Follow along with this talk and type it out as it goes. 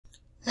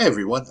Hey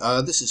everyone,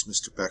 this is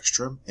Mr.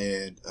 Beckstrom,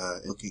 and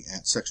looking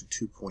at section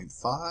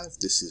 2.5,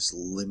 this is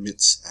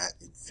limits at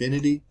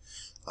infinity.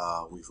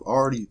 We've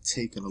already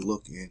taken a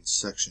look in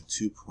section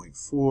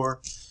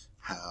 2.4,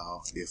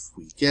 how if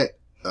we get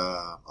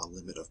a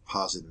limit of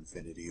positive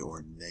infinity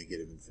or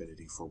negative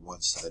infinity for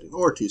one-sided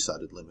or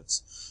two-sided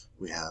limits,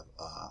 we have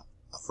a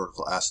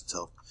vertical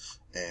asymptote.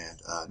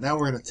 And now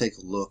we're going to take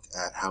a look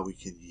at how we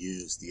can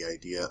use the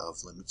idea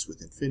of limits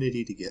with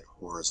infinity to get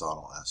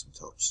horizontal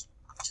asymptotes.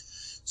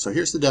 So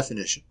here's the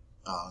definition.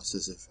 It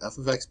says if f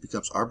of x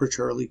becomes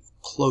arbitrarily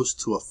close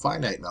to a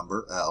finite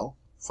number, L,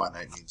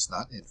 finite means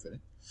not infinite,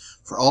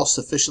 for all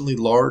sufficiently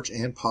large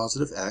and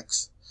positive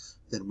x,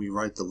 then we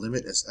write the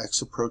limit as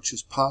x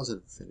approaches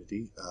positive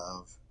infinity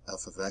of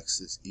f of x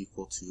is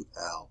equal to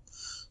L.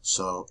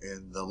 So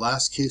in the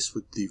last case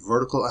with the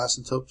vertical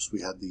asymptotes,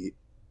 we had the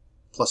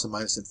plus and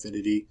minus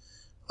infinity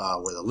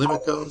where the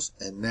limit goes,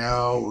 and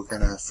now we're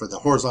going to, for the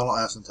horizontal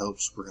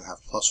asymptotes, we're going to have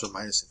plus or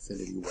minus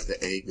infinity where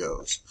the a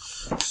goes.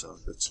 So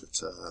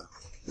it's a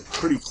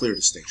pretty clear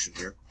distinction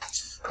here.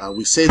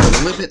 We say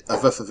the limit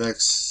of f of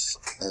x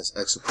as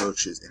x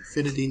approaches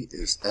infinity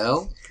is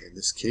L. In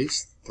this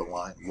case, the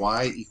line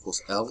y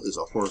equals L is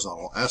a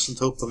horizontal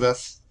asymptote of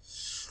f.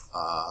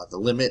 The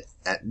limit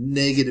at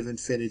negative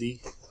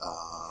infinity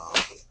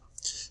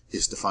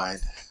is defined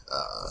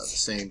the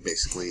same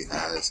basically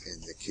as in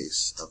the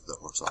case of the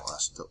horizontal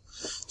asymptote.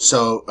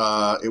 So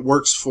it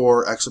works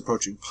for x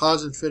approaching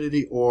positive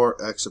infinity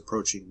or x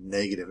approaching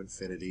negative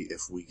infinity.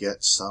 If we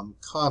get some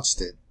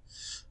constant,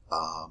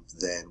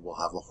 then we'll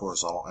have a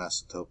horizontal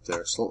asymptote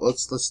there. So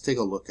let's take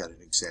a look at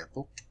an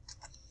example.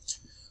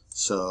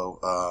 So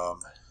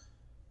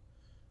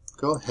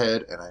go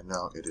ahead, and I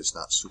know it is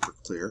not super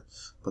clear,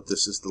 but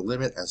this is the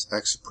limit as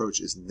x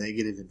approaches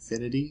negative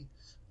infinity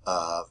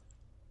of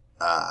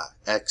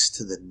x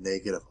to the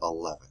negative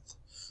 11th.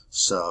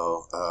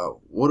 So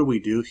what do we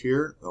do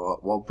here?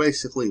 Well,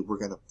 basically we're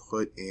going to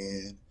put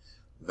in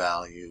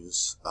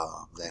values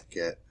that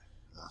get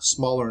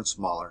smaller and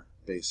smaller.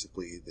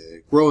 Basically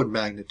they grow in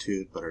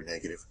magnitude but are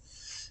negative,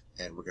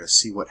 and we're going to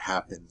see what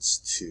happens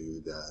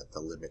to the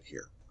limit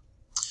here.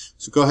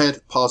 So go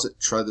ahead, pause it,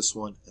 try this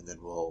one, and then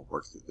we'll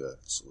work through the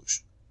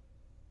solution.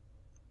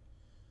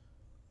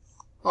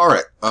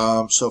 Alright,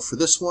 so for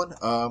this one,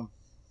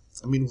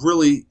 I mean,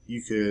 really,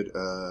 you could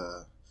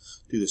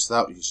do this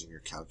without using your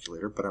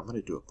calculator, but I'm going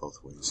to do it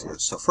both ways here.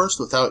 So first,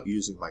 without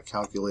using my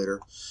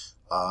calculator,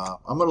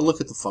 I'm going to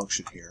look at the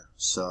function here.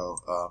 So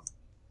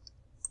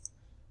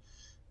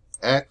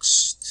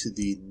x to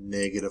the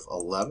negative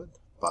 11th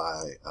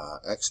by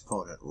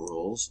exponent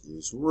rules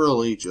is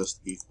really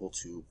just equal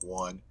to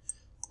 1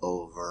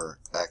 over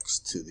x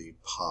to the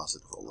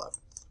positive 11th.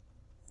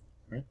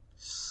 Right?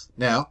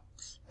 Now,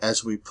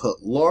 as we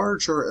put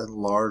larger and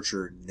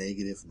larger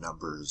negative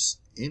numbers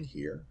in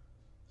here,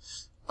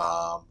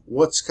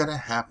 what's going to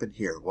happen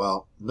here?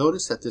 Well,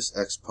 notice that this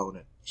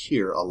exponent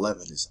here,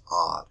 11, is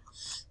odd.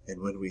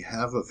 And when we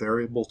have a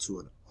variable to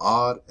an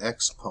odd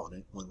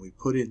exponent, when we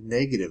put in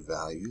negative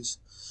values,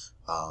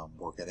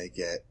 we're going to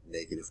get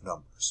negative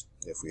numbers.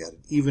 If we had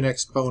an even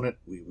exponent,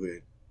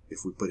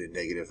 if we put in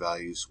negative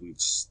values,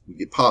 we'd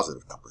get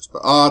positive numbers.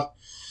 But odd,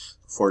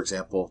 for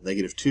example,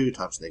 negative 2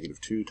 times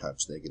negative 2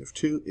 times negative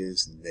 2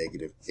 is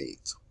negative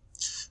 8.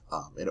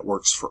 And it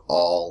works for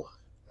all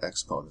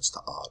exponents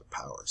to odd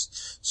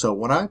powers. So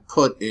when I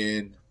put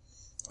in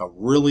a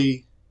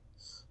really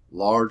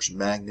large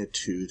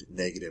magnitude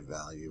negative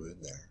value in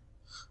there,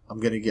 I'm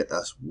going to get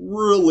a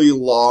really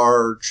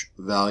large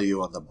value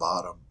on the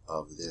bottom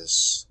of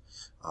this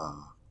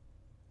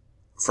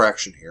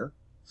fraction here.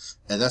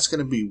 And that's going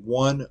to be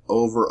 1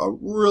 over a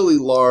really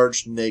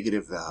large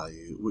negative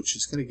value, which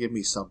is going to give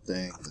me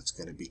something that's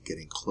going to be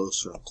getting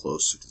closer and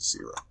closer to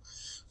 0.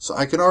 So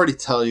I can already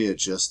tell you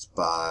just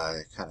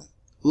by kind of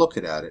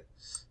looking at it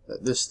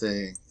that this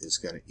thing is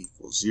going to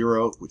equal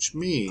 0, which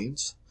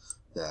means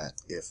that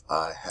if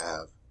I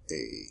have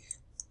a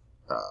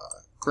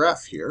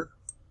graph here,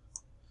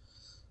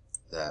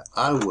 that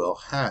I will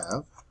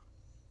have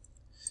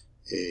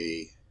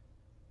a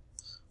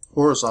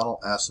horizontal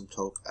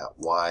asymptote at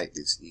y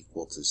is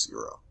equal to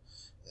 0.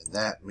 And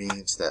that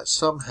means that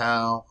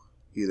somehow,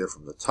 either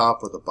from the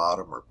top or the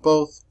bottom or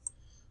both,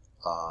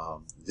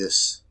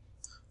 this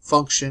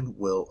function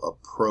will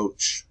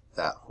approach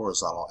that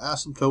horizontal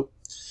asymptote.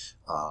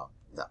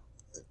 Now,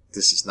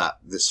 this is not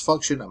this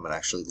function. I'm going to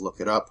actually look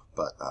it up,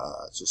 but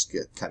just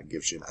kind of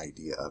gives you an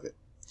idea of it.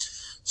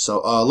 So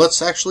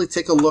let's actually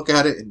take a look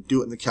at it and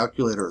do it in the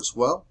calculator as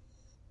well.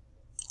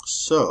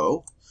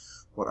 So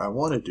what I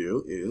want to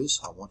do is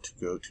I want to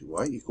go to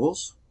y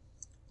equals,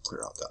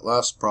 clear out that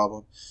last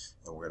problem,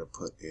 and we're going to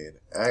put in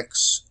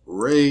x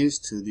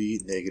raised to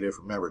the negative,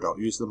 remember, don't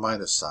use the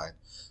minus sign,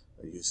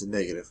 use the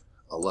negative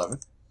 11,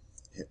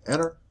 hit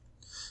enter,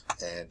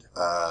 and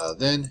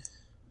then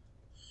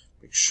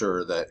make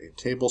sure that in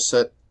table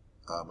set,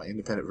 my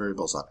independent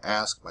variable is on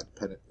ask, my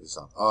dependent is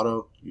on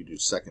auto, you do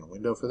second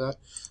window for that,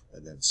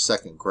 and then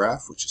second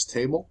graph, which is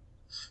table.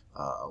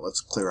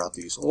 Let's clear out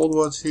these old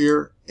ones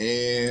here,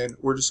 and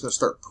we're just going to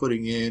start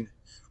putting in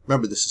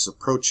Remember, this is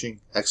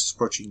approaching, x is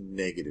approaching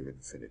negative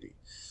infinity.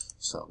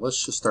 So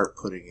let's just start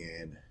putting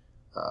in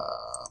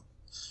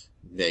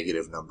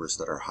negative numbers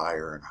that are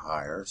higher and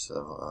higher.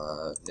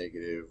 So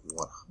negative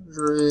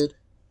 100.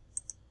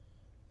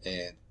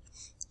 And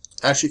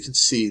as you can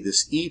see,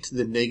 this e to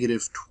the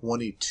negative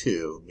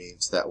 22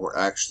 means that we're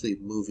actually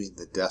moving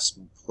the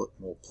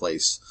decimal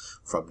place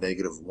from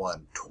negative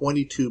 1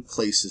 22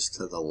 places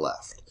to the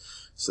left.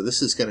 So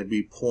this is going to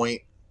be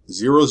 0.00.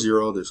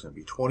 There's going to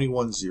be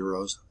 21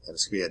 zeros, and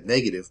it's going to be a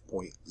negative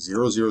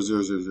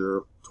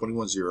 0.00000,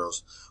 21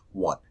 zeros,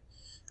 1.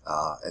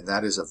 And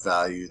that is a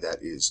value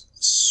that is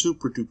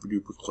super duper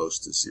duper close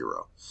to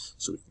 0.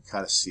 So we can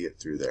kind of see it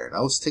through there.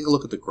 Now let's take a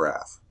look at the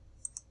graph.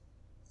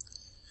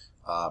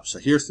 So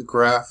here's the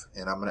graph,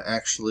 and I'm going to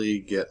actually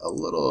get a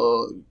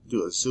little,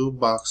 do a zoom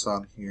box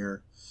on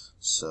here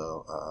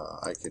so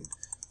I can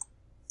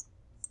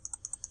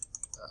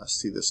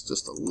see this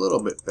just a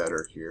little bit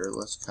better here.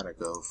 Let's kind of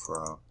go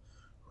from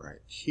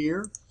right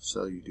here.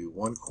 So you do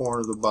one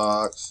corner of the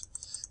box,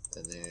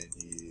 and then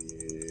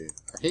you,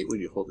 I hate when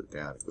you hold it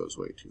down, it goes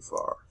way too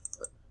far.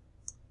 But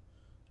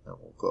then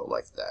we'll go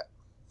like that.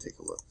 Take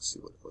a look, see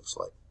what it looks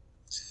like.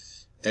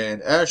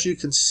 And as you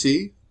can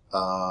see,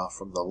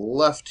 from the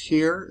left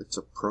here, it's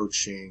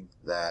approaching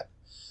that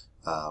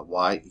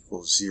y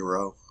equals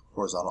 0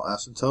 horizontal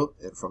asymptote.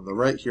 And from the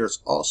right here, it's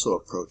also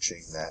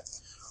approaching that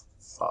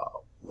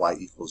y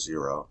equals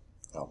 0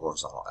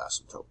 horizontal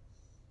asymptote.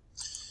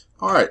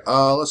 All right,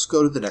 let's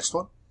go to the next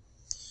one.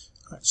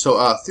 All right,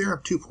 so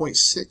theorem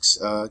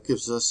 2.6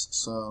 gives us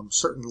some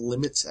certain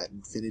limits at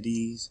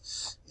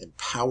infinities and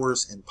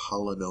powers and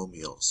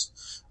polynomials.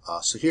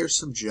 So here's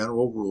some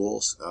general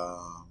rules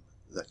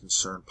that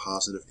concern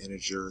positive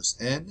integers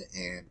n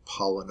and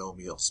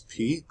polynomials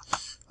p.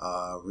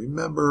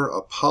 Remember,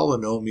 a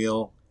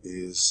polynomial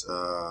is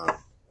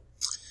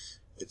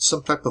it's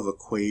some type of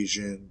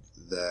equation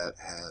that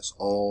has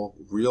all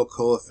real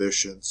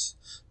coefficients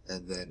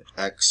and then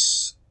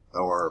x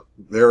or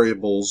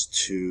variables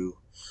to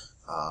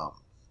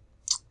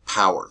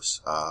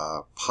powers,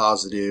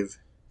 positive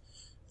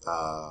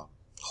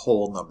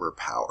whole number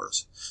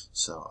powers.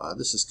 So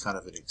this is kind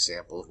of an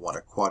example of one.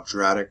 A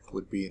quadratic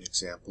would be an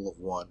example of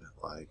one,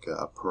 like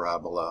a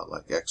parabola,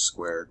 like x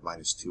squared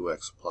minus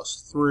 2x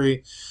plus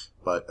 3.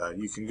 But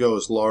you can go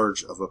as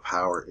large of a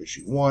power as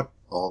you want,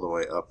 all the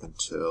way up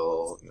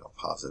until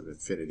positive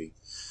infinity.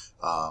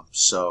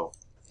 So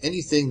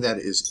anything that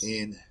is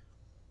in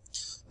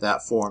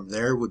that form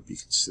there would be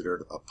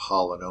considered a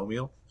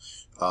polynomial.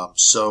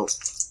 So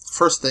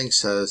first thing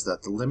says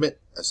that the limit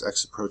as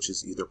x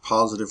approaches either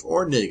positive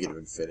or negative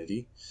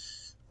infinity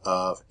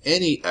of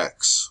any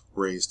x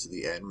raised to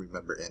the n,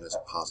 remember n is a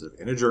positive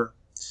integer,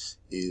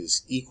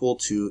 is equal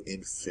to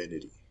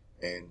infinity.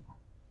 And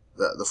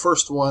the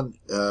first one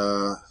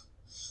a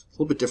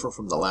little bit different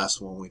from the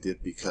last one we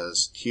did,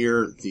 because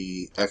here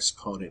the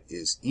exponent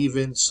is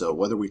even. So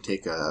whether we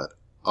take a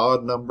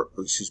odd number,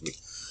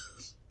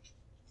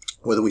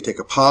 whether we take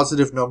a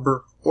positive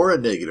number or a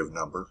negative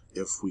number,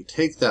 if we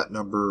take that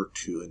number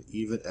to an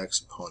even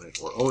exponent,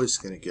 we're always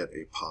going to get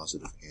a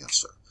positive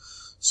answer.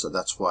 So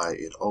that's why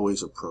it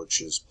always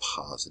approaches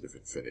positive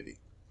infinity.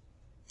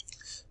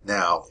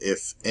 Now,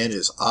 if n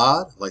is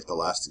odd, like the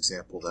last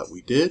example that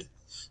we did,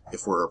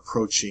 if we're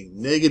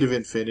approaching negative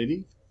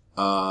infinity,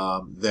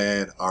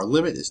 then our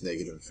limit is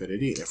negative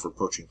infinity. And if we're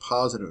approaching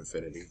positive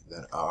infinity,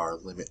 then our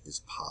limit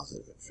is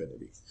positive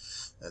infinity.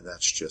 And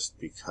that's just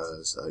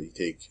because you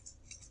take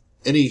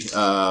any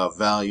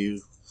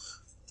value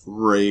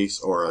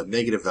raised, or a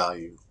negative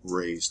value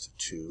raised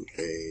to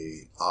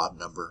a odd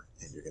number,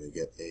 and you're going to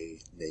get a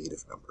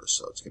negative number.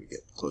 So it's going to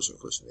get closer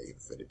and closer to negative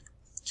infinity.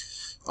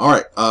 All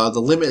right, the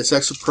limit as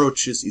x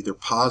approaches either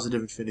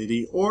positive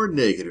infinity or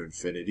negative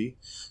infinity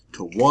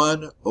to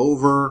 1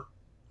 over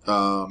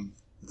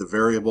the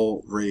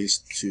variable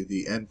raised to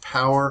the n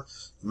power.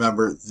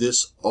 Remember,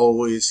 this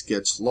always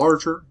gets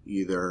larger,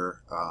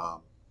 either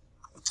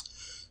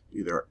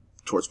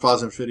towards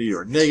positive infinity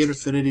or negative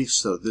infinity,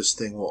 so this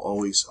thing will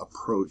always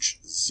approach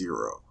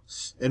 0.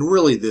 And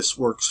really this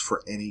works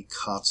for any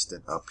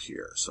constant up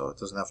here. So it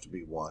doesn't have to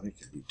be 1, it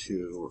can be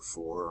 2 or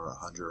 4 or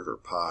 100 or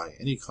pi,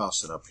 any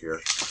constant up here.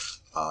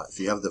 If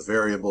you have the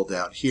variable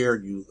down here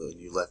and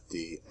you let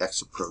the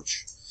x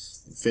approach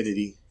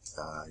infinity,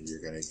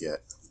 you're going to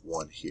get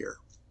 1 here.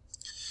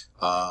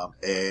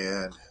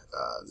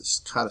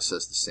 This kind of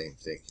says the same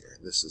thing here.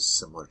 This is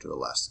similar to the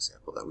last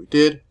example that we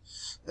did.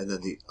 And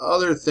then the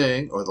other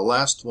thing, or the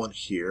last one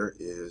here,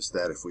 is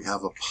that if we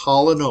have a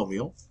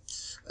polynomial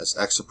as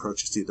x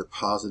approaches either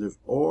positive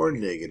or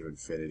negative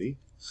infinity,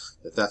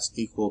 that's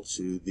equal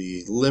to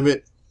the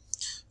limit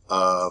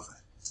of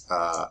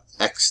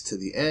x to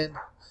the n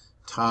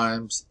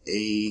times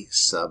a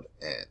sub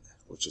n,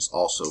 which is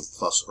also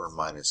plus or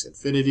minus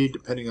infinity,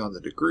 depending on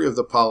the degree of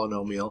the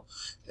polynomial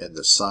and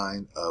the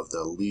sign of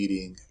the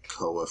leading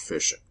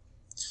coefficient.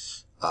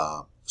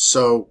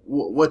 So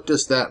what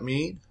does that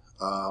mean?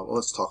 Well,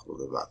 let's talk a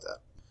little bit about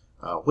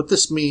that. What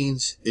this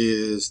means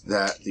is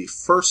that the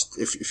first,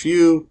 if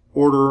you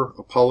order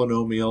a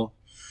polynomial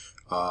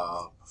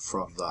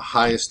from the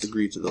highest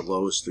degree to the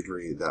lowest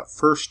degree, that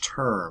first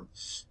term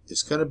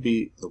is going to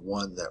be the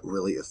one that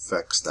really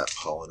affects that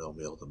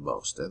polynomial the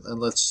most. And we're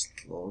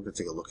going to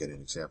take a look at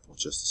an example in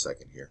just a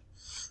second here.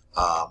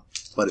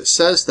 But it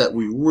says that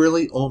we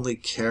really only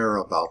care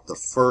about the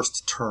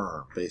first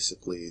term,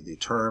 basically the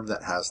term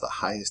that has the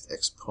highest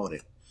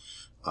exponent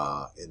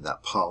in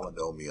that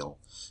polynomial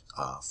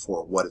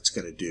for what it's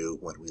going to do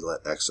when we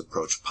let x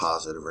approach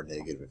positive or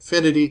negative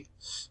infinity.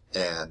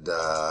 And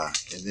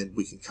then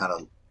we can kind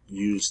of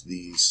use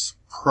these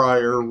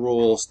prior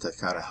rules to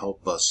kind of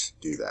help us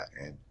do that.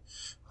 And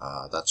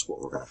that's what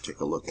we're going to take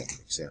a look at an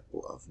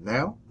example of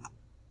now.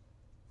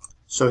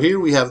 So here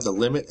we have the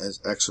limit as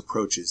x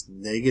approaches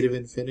negative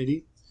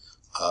infinity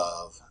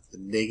of the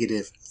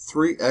negative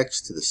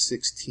 3x to the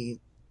 16th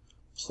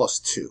plus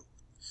 2.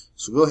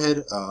 So go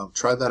ahead,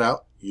 try that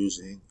out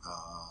using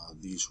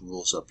these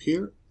rules up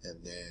here,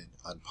 and then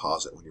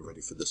unpause it when you're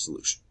ready for the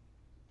solution.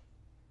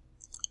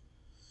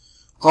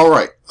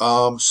 Alright,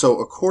 so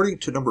according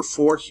to number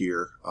 4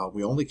 here,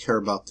 we only care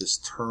about this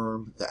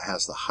term that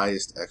has the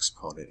highest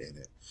exponent in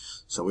it.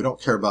 So we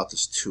don't care about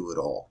this 2 at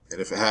all.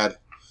 And if it had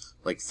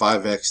like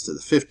 5x to the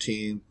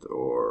 15th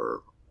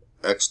or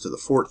x to the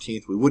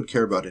 14th, we wouldn't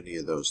care about any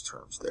of those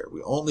terms there.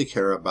 We only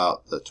care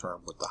about the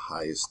term with the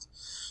highest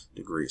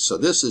degree. So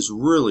this is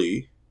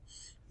really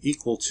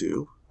equal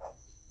to,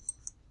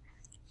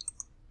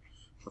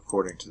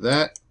 according to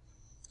that,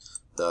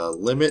 the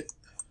limit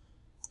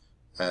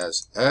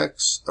as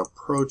x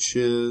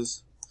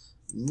approaches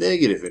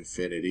negative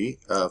infinity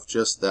of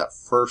just that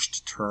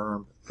first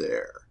term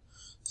there.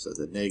 So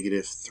the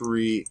negative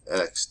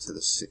 3x to the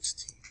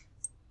 16th.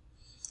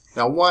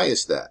 Now, why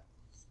is that?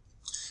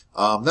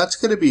 That's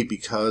going to be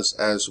because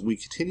as we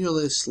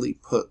continuously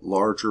put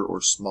larger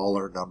or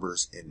smaller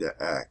numbers into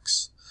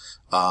x,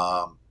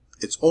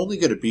 it's only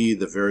going to be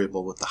the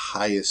variable with the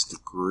highest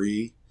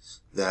degree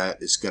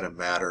that is going to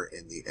matter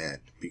in the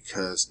end,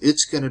 because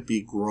it's going to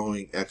be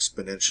growing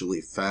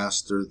exponentially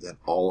faster than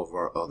all of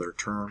our other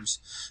terms.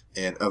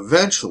 And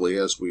eventually,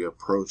 as we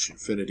approach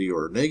infinity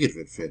or negative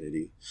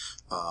infinity,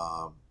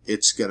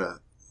 it's going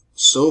to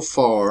so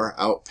far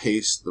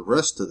outpace the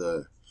rest of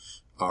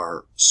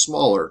our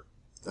smaller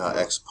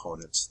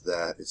exponents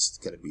that it's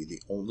going to be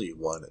the only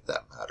one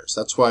that matters.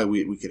 That's why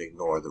we can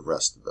ignore the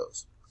rest of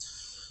those.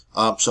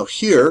 So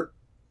here,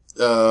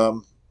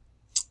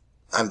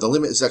 I have the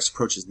limit as x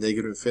approaches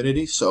negative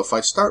infinity. So if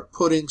I start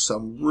putting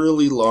some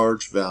really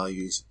large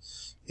values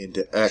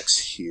into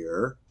x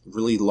here,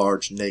 really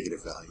large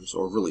negative values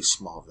or really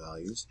small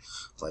values,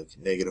 like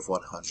negative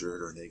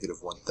 100 or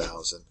negative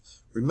 1000,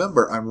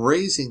 remember I'm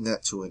raising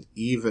that to an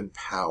even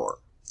power.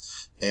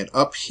 And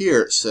up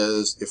here it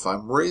says if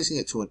I'm raising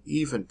it to an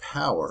even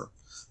power,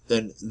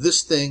 then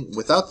this thing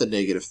without the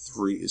negative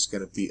 3 is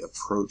going to be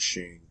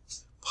approaching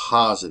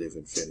positive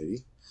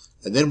infinity.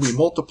 And then we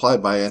multiply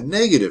by a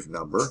negative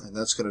number, and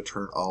that's going to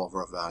turn all of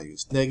our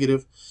values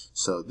negative.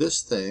 So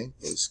this thing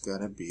is going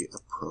to be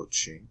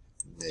approaching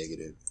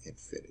negative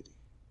infinity.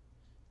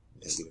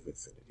 Negative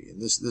infinity.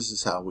 And this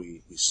is how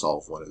we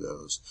solve one of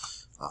those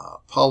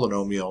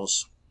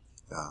polynomials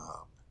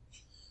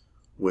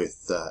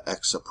with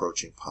x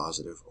approaching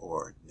positive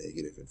or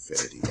negative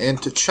infinity.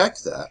 And to check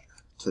that,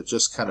 to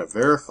just kind of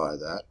verify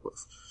that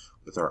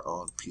with our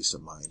own peace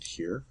of mind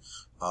here,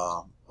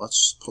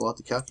 let's pull out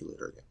the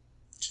calculator again.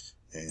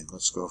 And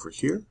let's go over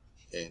here,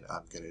 and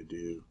I'm going to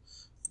do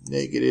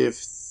negative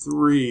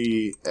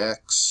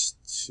 3x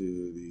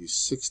to the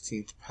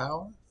 16th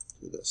power,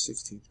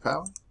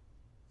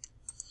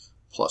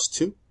 plus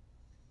 2,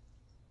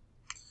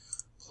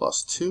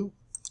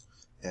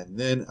 and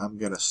then I'm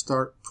going to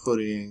start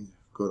putting,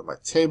 go to my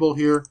table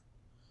here,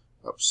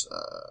 oops,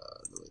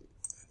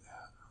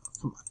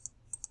 come on,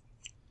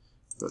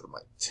 go to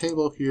my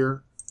table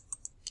here,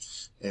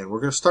 and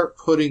we're going to start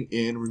putting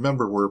in,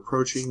 remember we're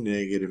approaching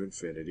negative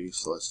infinity,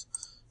 so let's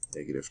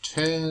negative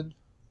 10,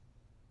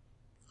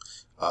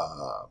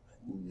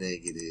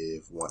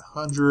 negative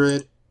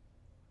 100,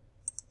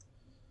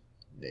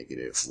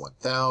 negative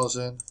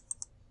 1000,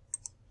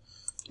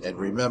 and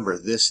remember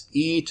this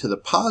e to the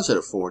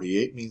positive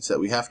 48 means that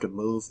we have to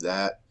move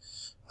that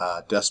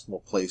decimal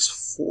place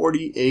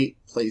 48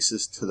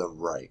 places to the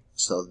right.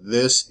 So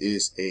this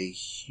is a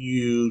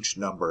huge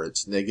number.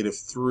 It's negative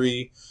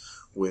 3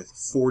 with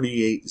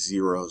 48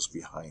 zeros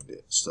behind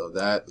it. So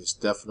that is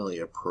definitely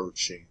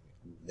approaching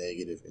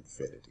negative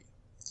infinity.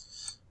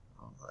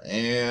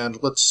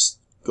 And let's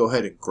go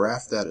ahead and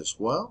graph that as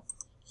well.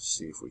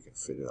 See if we can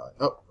fit it on.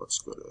 Oh, let's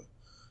go to the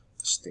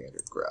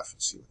standard graph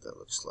and see what that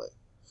looks like.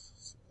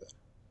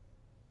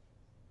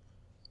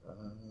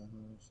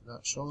 It's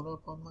not showing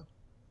up on my...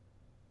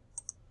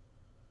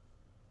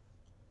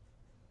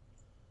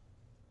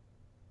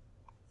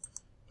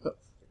 Oh,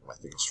 my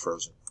thing is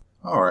frozen.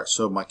 Alright,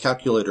 so my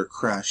calculator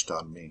crashed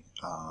on me,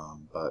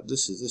 but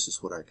this is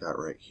what I got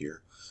right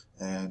here.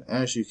 And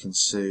as you can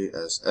see,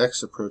 as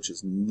x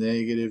approaches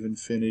negative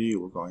infinity,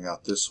 we're going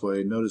out this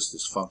way. Notice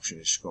this function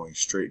is going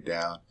straight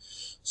down,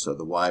 so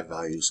the y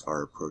values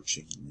are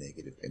approaching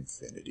negative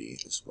infinity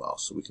as well.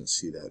 So we can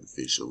see that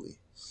visually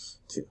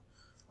too.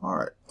 All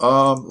right,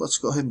 let's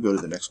go ahead and go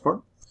to the next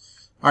part.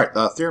 All right,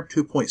 Theorem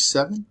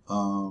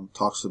 2.7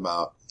 talks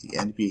about the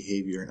end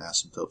behavior and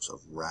asymptotes of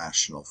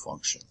rational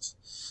functions.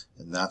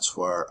 And that's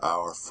where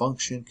our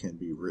function can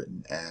be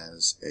written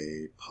as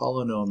a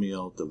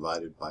polynomial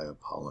divided by a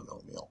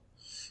polynomial.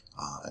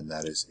 And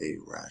that is a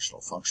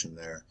rational function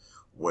there,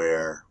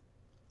 where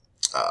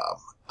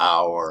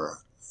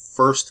our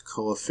first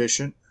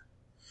coefficient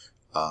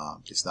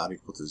is not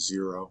equal to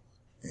 0,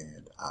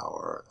 and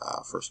our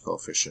first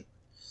coefficient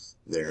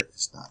there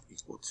is not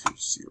equal to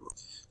 0.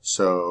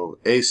 So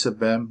a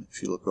sub m,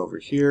 if you look over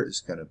here, is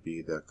going to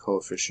be the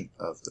coefficient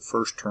of the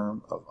first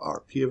term of our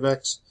p of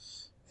x,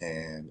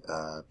 and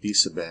b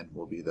sub n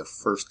will be the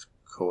first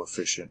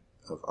coefficient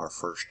of our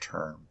first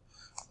term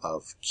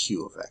of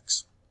q of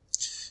x.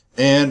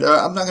 And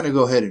I'm not going to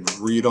go ahead and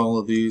read all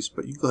of these,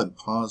 but you can go ahead and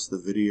pause the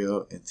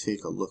video and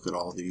take a look at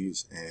all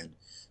these and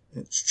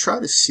try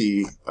to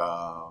see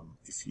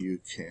if you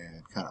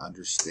can kind of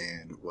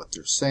understand what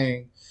they're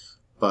saying.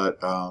 But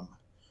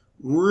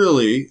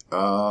really,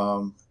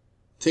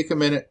 take a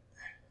minute,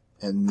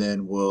 and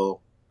then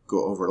we'll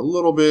go over it a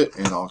little bit,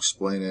 and I'll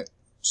explain it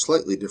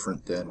slightly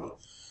different than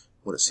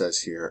what it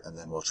says here, and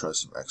then we'll try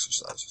some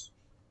exercises.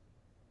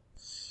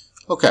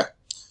 Okay,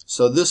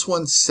 so this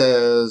one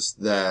says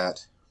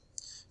that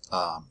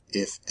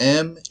if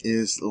m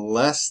is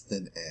less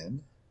than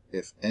n,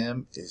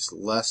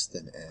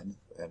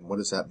 and what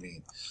does that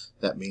mean?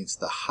 That means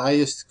the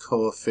highest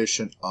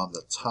coefficient on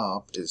the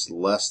top is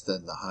less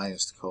than the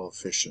highest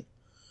coefficient,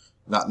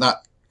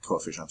 not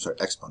coefficient, I'm sorry,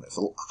 exponent. If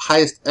the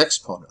highest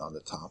exponent on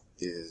the top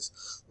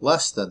is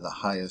less than the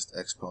highest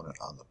exponent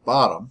on the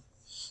bottom,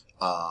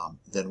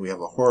 then we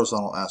have a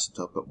horizontal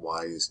asymptote, but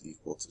y is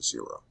equal to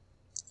 0.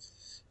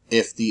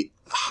 If the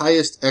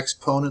highest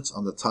exponents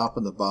on the top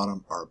and the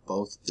bottom are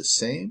both the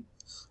same,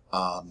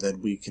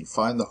 then we can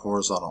find the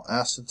horizontal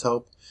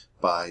asymptote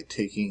by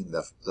taking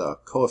the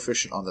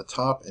coefficient on the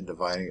top and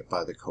dividing it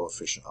by the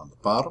coefficient on the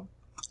bottom.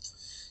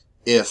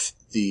 If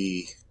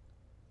the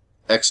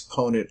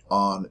exponent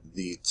on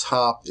the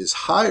top is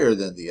higher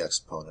than the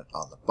exponent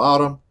on the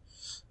bottom,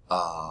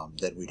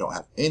 then we don't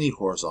have any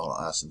horizontal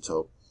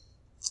asymptote.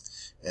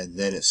 And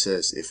then it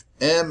says if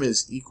m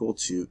is equal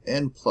to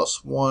n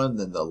plus 1,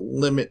 then the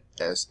limit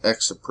as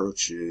x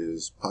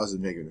approaches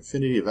positive negative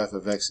infinity of f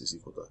of x is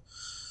equal to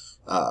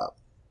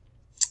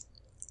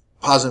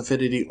positive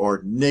infinity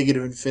or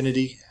negative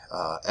infinity.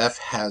 F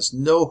has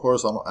no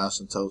horizontal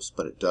asymptotes,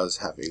 but it does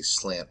have a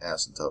slant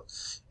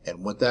asymptote.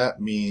 And what that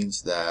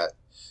means that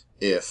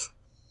if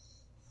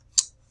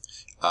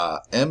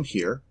m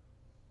here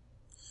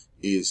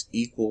is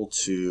equal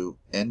to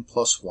n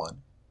plus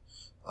 1,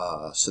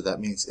 so that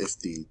means if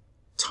the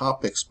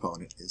top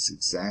exponent is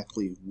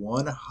exactly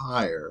 1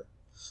 higher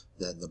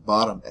than the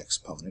bottom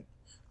exponent,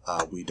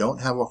 we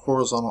don't have a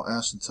horizontal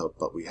asymptote,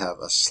 but we have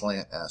a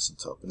slant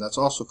asymptote. And that's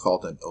also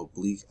called an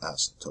oblique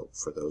asymptote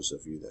for those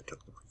of you that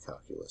took the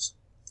pre-calculus.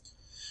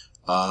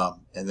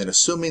 And then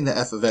assuming the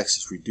f of x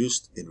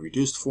is in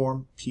reduced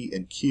form, p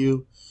and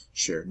q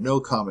share no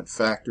common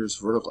factors,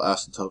 vertical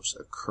asymptotes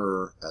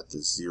occur at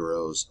the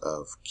zeros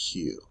of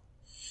q.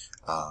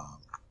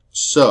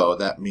 So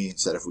that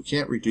means that if we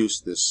can't reduce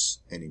this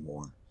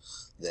anymore,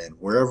 then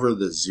wherever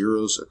the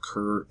zeros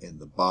occur in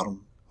the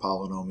bottom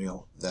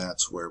polynomial,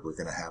 that's where we're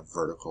going to have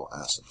vertical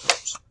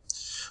asymptotes.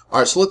 All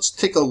right, so let's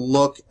take a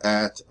look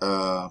at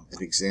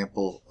an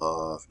example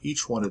of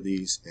each one of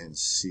these and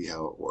see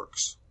how it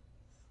works.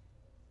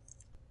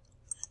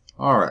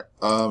 All right,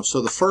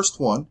 so the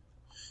first one,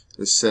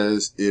 it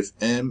says if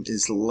m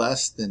is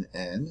less than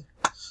n,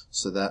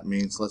 so that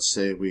means, let's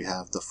say we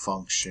have the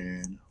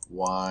function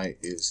y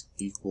is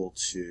equal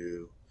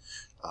to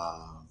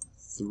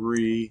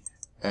 3x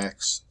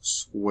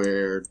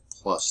squared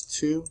plus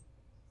 2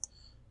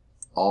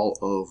 all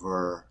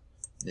over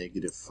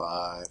negative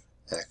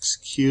 5x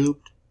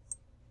cubed.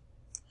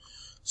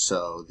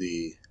 So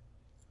the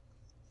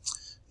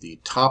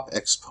top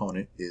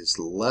exponent is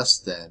less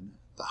than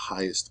the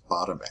highest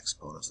bottom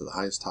exponent. So the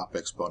highest top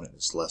exponent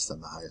is less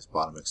than the highest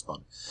bottom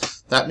exponent.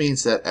 That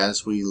means that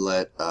as we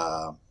let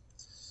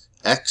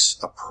x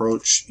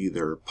approach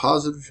either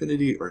positive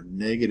infinity or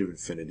negative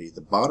infinity,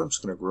 the bottom's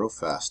going to grow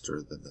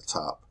faster than the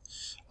top.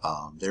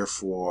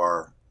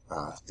 Therefore,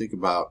 think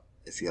about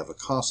if you have a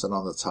constant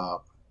on the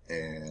top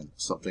and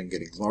something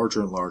getting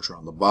larger and larger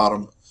on the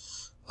bottom,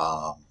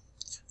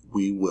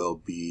 we will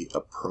be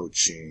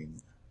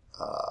approaching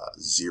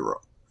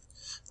 0.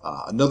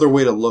 Another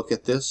way to look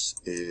at this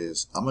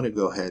is I'm going to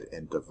go ahead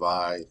and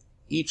divide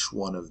each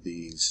one of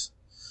these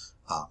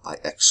by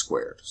x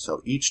squared.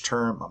 So each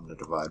term I'm going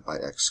to divide by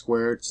x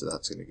squared, so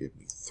that's going to give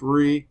me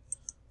 3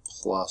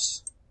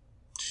 plus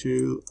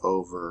 2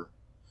 over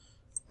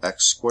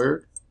x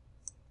squared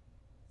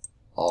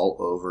all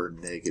over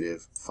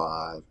negative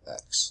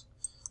 5x.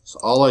 So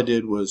all I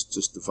did was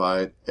just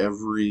divide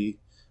every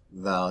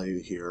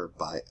value here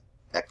by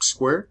x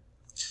squared.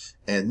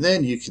 And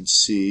then you can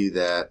see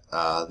that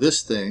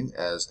this thing,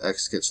 as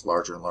x gets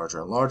larger and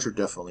larger and larger,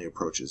 definitely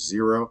approaches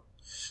 0.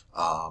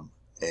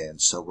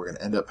 And so we're going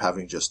to end up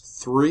having just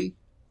 3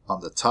 on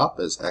the top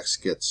as x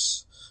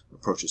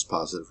approaches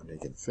positive or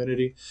negative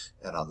infinity,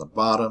 and on the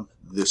bottom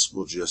this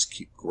will just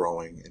keep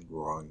growing and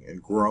growing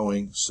and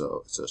growing,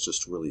 so it's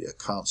just really a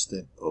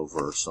constant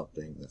over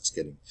something that's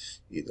getting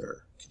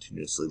either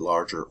continuously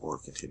larger or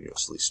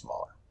continuously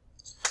smaller.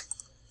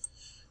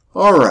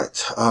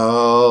 Alright,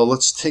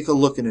 let's take a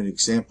look at an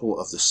example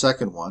of the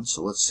second one.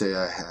 So let's say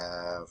I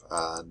have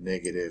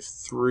negative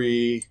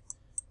 3x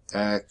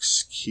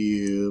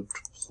cubed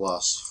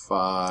plus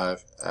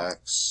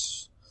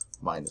 5x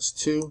minus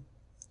 2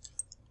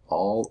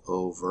 all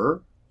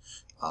over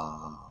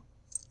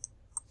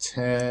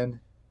 10x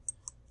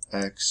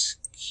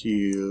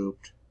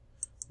cubed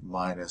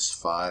minus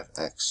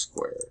 5x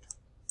squared.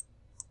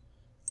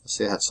 Let's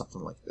say I had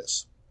something like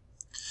this.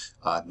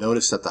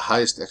 Notice that the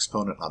highest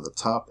exponent on the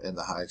top and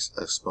the highest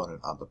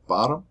exponent on the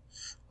bottom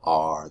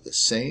are the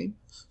same.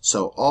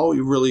 So all we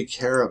really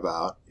care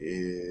about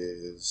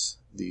is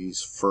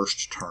these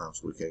first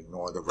terms. We can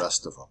ignore the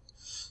rest of them.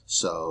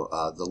 So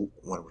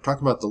when we're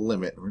talking about the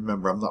limit,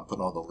 remember I'm not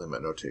putting all the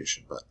limit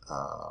notation, but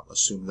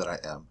assume that I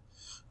am.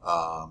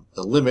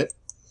 The limit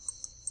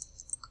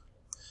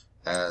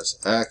as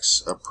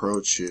x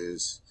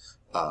approaches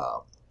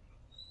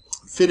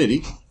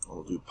infinity,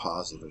 we'll do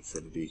positive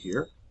infinity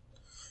here,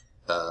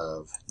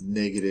 of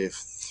negative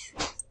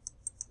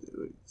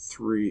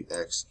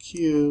 3x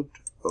cubed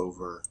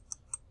over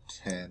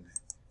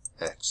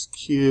 10x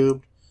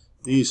cubed.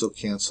 These will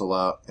cancel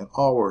out, and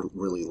all we're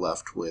really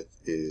left with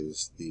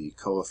is the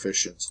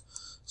coefficients.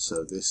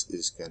 So this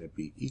is going to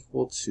be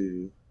equal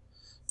to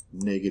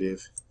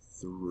negative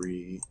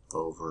 3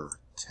 over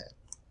 10.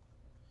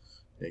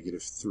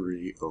 Negative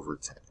 3 over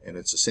 10. And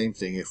it's the same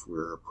thing if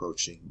we're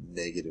approaching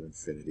negative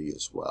infinity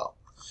as well.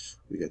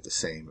 We get the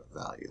same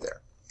value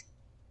there.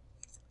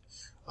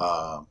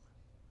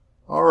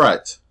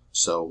 Alright,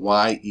 so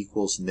y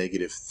equals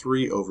negative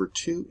 3 over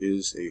 2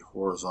 is a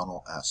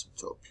horizontal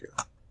asymptote here.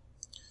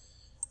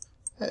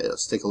 Hey,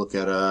 let's take a look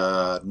at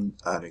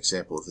an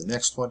example of the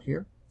next one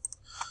here.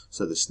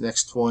 So this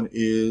next one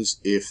is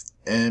if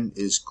m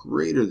is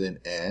greater than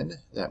n,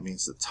 that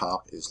means the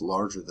top is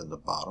larger than the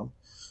bottom.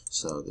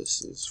 So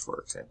this is,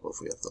 for example, if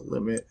we have the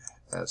limit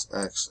as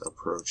x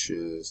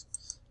approaches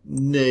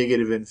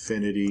negative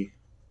infinity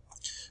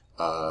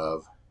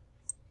of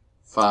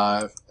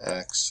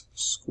 5x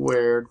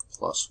squared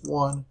plus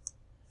 1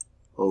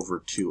 over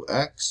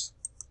 2x.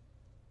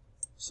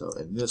 So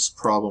in this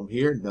problem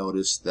here,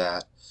 notice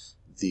that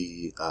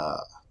the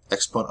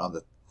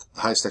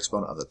highest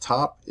exponent on the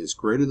top is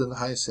greater than the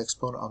highest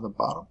exponent on the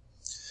bottom.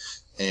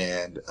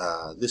 And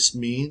this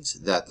means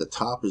that the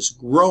top is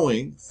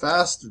growing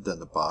faster than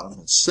the bottom.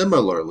 And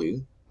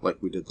similarly,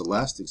 like we did the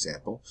last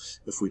example,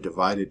 if we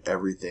divided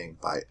everything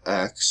by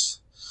x,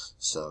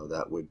 so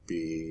that would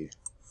be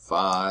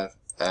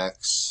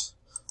 5x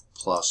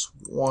plus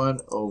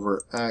 1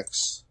 over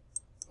x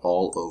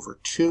all over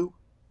 2.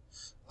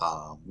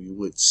 We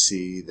would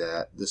see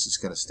that this is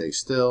going to stay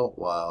still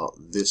while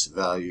this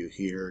value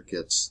here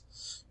gets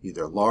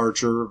either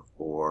larger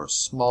or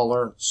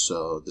smaller.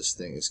 So this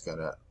thing is going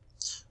to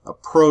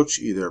approach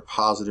either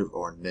positive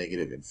or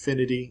negative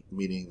infinity,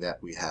 meaning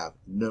that we have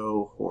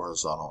no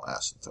horizontal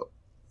asymptote.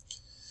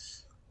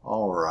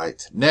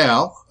 Alright,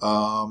 now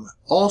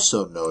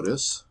also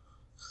notice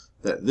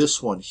that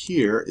this one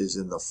here is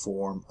in the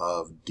form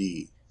of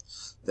d.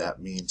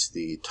 That means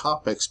the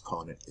top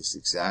exponent is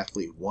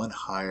exactly one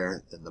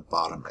higher than the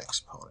bottom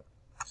exponent.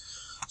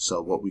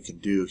 So what we can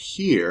do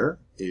here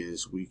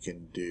is we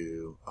can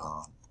do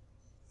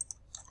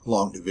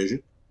long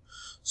division.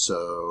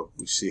 So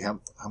we see how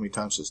many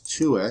times does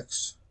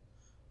 2x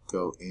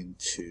go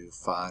into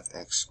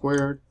 5x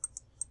squared?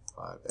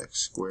 5x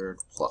squared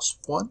plus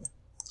 1.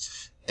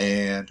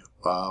 And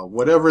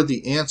whatever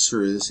the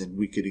answer is, and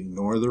we could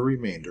ignore the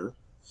remainder,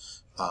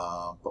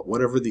 but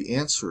whatever the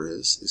answer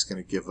is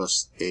going to give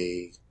us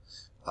an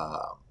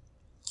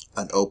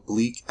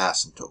oblique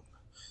asymptote.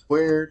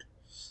 Squared,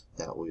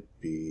 that would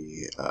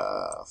be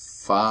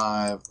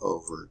 5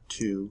 over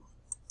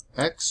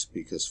 2x,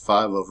 because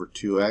 5 over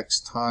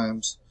 2x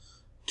times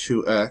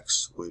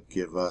 2x would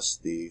give us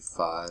the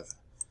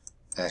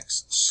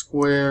 5x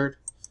squared.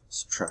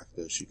 Subtract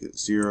those, you get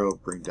 0,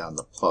 bring down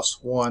the plus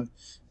 1,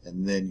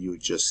 and then you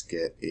would just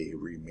get a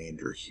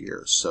remainder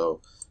here.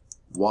 So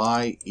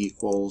y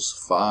equals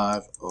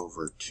 5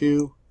 over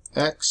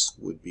 2x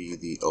would be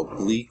the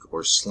oblique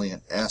or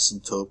slant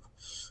asymptote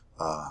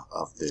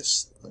of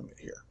this limit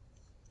here.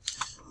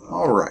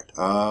 Alright,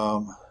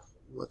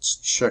 let's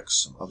check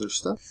some other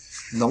stuff.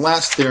 And the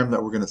last theorem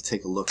that we're going to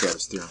take a look at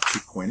is theorem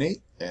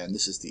 2.8, and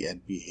this is the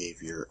end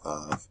behavior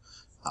of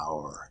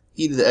our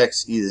e to the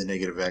x, e to the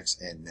negative x,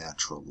 and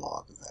natural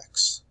log of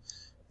x.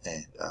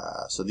 And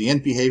so the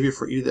end behavior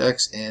for e to the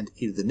x and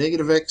e to the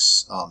negative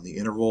x on the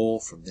interval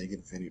from negative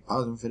infinity to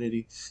positive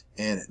infinity,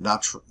 and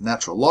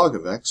natural log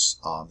of x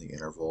on the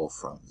interval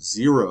from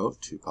 0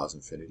 to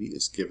positive infinity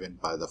is given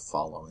by the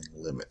following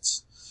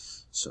limits.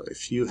 So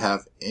if you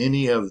have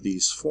any of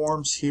these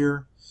forms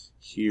here,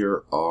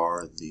 here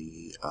are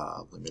the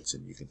limits,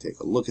 and you can take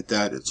a look at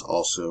that. It's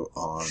also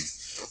on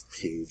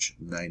page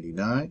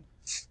 99.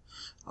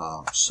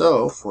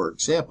 So, for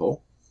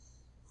example,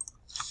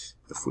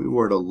 if we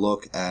were to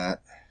look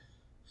at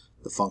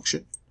the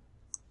function,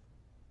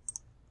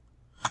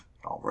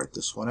 I'll write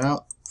this one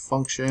out,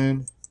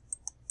 function,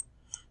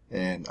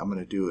 and I'm going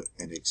to do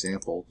an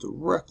example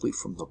directly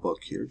from the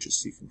book here,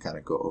 just so you can kind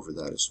of go over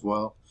that as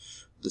well.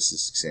 This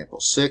is example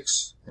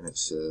 6, and it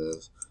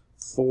says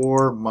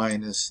 4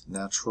 minus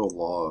natural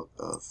log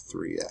of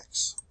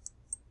 3x.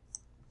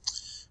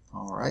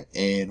 Alright,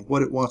 and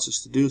what it wants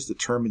us to do is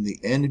determine the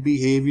end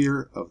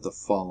behavior of the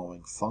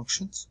following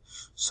functions.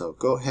 So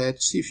go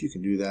ahead, see if you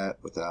can do that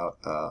without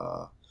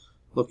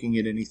looking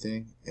at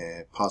anything,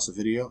 and pause the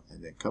video,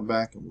 and then come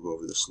back and we'll go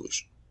over the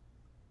solution.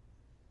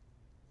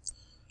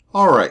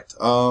 Alright,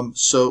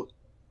 so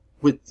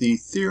with the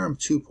theorem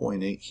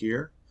 2.8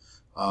 here,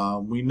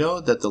 we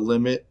know that the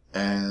limit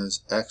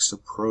as x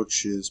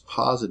approaches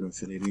positive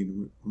infinity,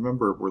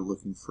 remember we're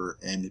looking for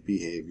end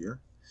behavior.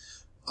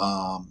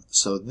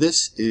 So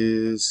this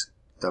is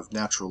of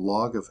natural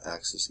log of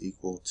x is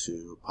equal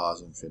to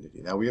positive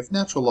infinity. Now we have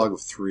natural log of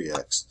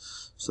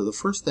 3x. So the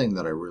first thing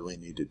that I really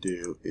need to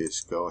do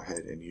is go ahead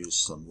and use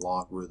some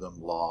logarithm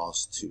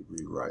laws to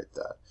rewrite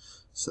that.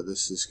 So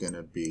this is going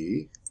to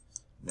be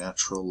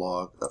natural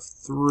log of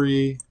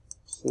 3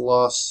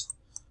 plus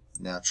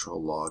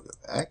natural log of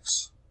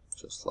x,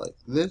 just like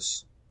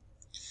this.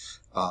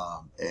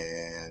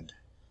 And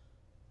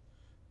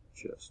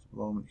just a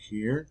moment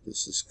here,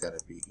 this is going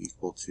to be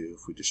equal to,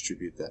 if we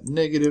distribute that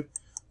negative,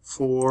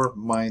 4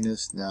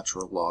 minus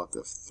natural log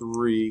of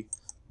 3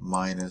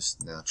 minus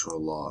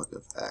natural log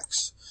of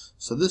x.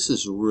 So this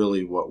is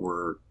really what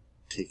we're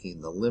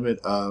taking the limit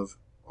of,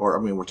 or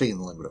I mean we're taking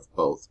the limit of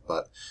both,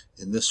 but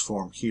in this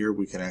form here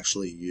we can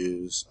actually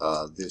use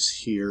this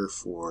here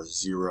for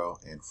 0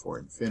 and for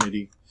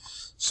infinity.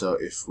 So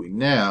if we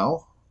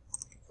now,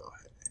 let me go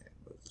ahead and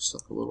move this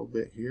up a little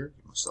bit here,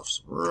 give myself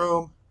some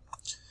room.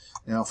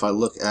 Now if I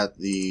look at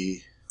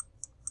the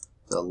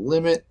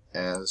limit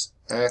as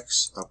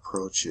x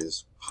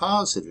approaches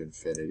positive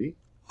infinity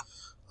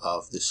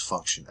of this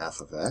function f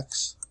of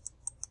x,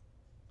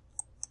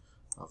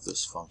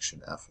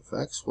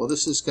 well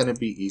this is going to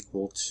be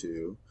equal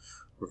to,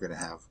 we're going to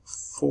have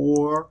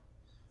 4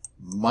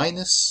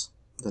 minus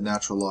the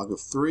natural log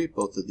of 3,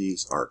 both of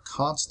these are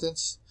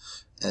constants,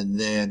 and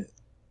then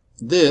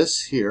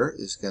this here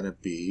is going to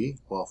be,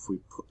 well,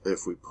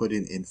 if we put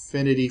in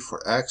infinity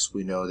for x,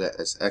 we know that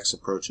as x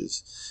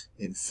approaches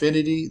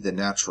infinity, the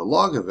natural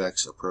log of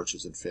x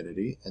approaches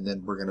infinity, and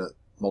then we're going to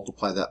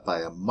multiply that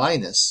by a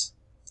minus.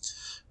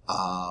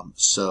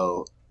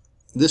 So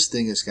this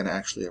thing is going to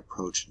actually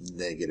approach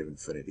negative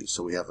infinity.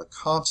 So we have a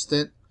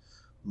constant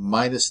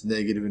minus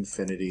negative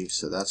infinity,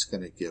 so that's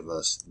going to give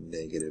us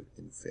negative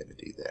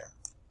infinity there.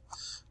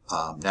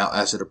 Now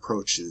as it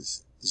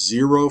approaches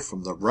 0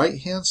 from the right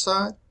hand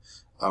side,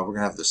 we're going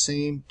to have the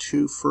same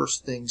two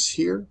first things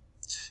here,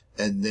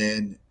 and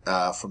then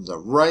from the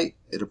right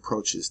it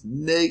approaches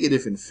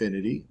negative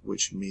infinity,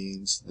 which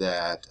means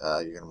that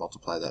you're going to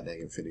multiply that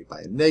negative infinity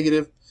by a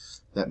negative.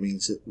 That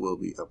means it will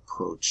be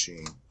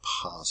approaching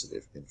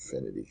positive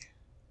infinity.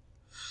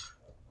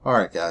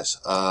 Alright guys,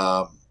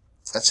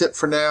 that's it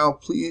for now.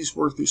 Please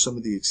work through some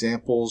of the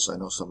examples. I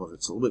know some of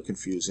it's a little bit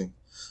confusing.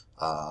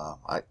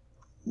 I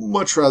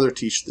much rather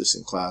teach this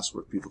in class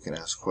where people can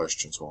ask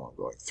questions while I'm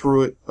going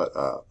through it, but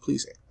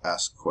please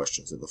ask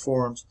questions in the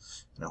forums,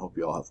 and I hope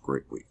you all have a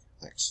great week.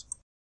 Thanks.